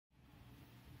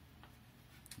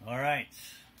All right.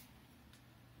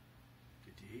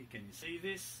 Can you see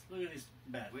this? Look at this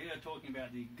bat. We are talking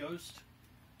about the Ghost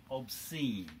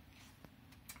Obscene.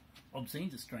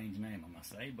 Obscene's a strange name, I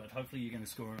must say, but hopefully you're going to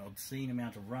score an obscene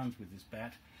amount of runs with this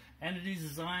bat, and it is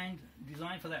designed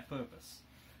for that purpose.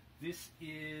 This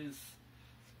is,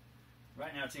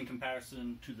 right now it's in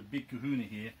comparison to the Big Kahuna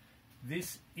here.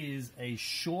 This is a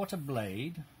shorter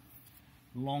blade,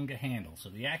 longer handle. So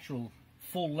the actual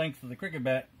full length of the cricket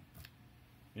bat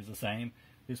is the same.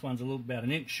 This one's about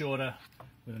an inch shorter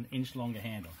with an inch longer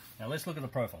handle. Now let's look at the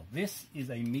profile. This is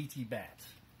a meaty bat.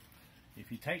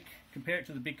 If you compare it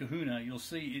to the Big Kahuna, you'll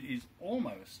see it is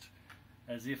almost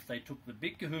as if they took the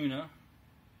Big Kahuna,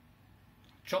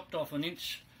 chopped off an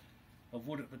inch of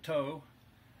wood at the toe,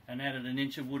 and added an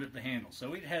inch of wood at the handle.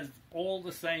 So it has all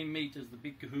the same meat as the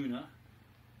Big Kahuna.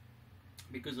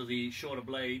 Because of the shorter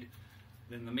blade,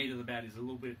 then the meat of the bat is a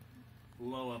little bit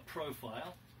lower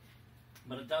profile.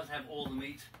 But it does have all the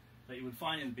meat that you would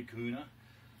find in the Big Kahuna.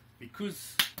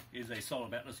 Because it is a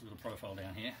solid bat, let's look at the profile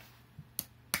down here.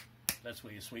 That's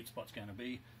where your sweet spot's going to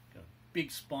be. Got a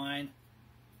big spine.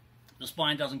 The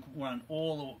spine doesn't run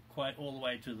quite all the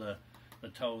way to the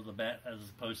toe of the bat, as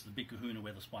opposed to the Big Kahuna,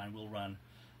 where the spine will run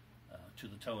to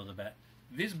the toe of the bat.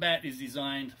 This bat is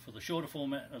designed for the shorter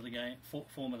format of the game,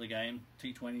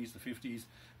 T20s, the 50s,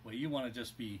 where you want to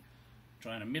just be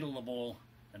trying to middle the ball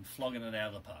and flogging it out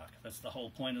of the park. That's the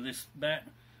whole point of this bat.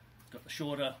 It's got the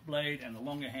shorter blade and the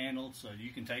longer handle, so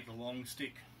you can take the long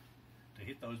stick to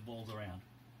hit those balls around.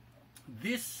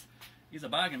 This is a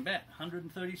bargain bat,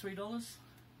 $133,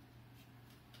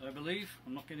 I believe.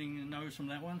 I'm not getting a nose from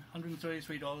that one.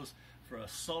 $133 for a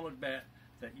solid bat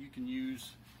that you can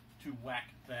use to whack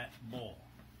that ball.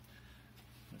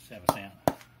 Let's have a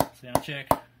sound check.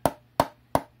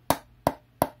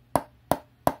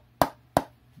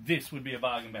 This would be a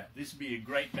bargain bat. This would be a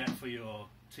great bat for your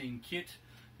team kit.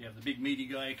 You have the big meaty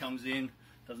guy who comes in,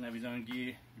 doesn't have his own gear,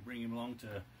 you bring him along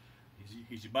to,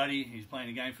 he's your buddy, he's playing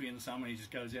a game for you in the summer, he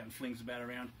just goes out and flings the bat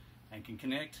around and can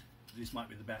connect. This might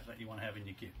be the bat that you want to have in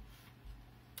your kit.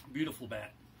 Beautiful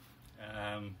bat.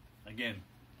 Again,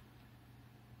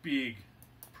 big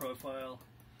profile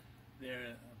there,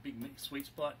 a big sweet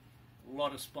spot, a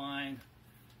lot of spine.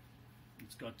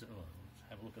 It's got, let's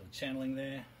have a look at the channeling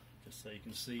there, just so you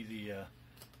can see the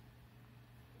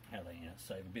how they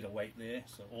save a bit of weight there.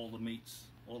 So all the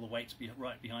weight's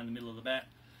right behind the middle of the bat.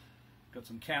 Got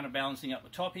some counterbalancing up the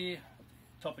top here,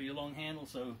 top of your long handle.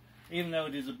 So even though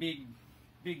it is a big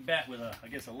bat with I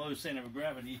guess a low center of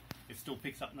gravity, it still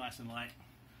picks up nice and light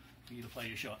for you to play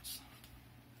your shots.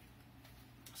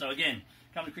 So again,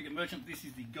 come to Cricket Merchant. This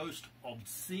is the Ghost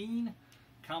Obscene.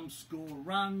 Come score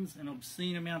runs, an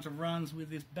obscene amount of runs with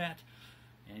this bat,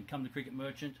 and come to Cricket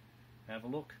Merchant, have a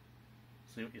look,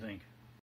 see what you think.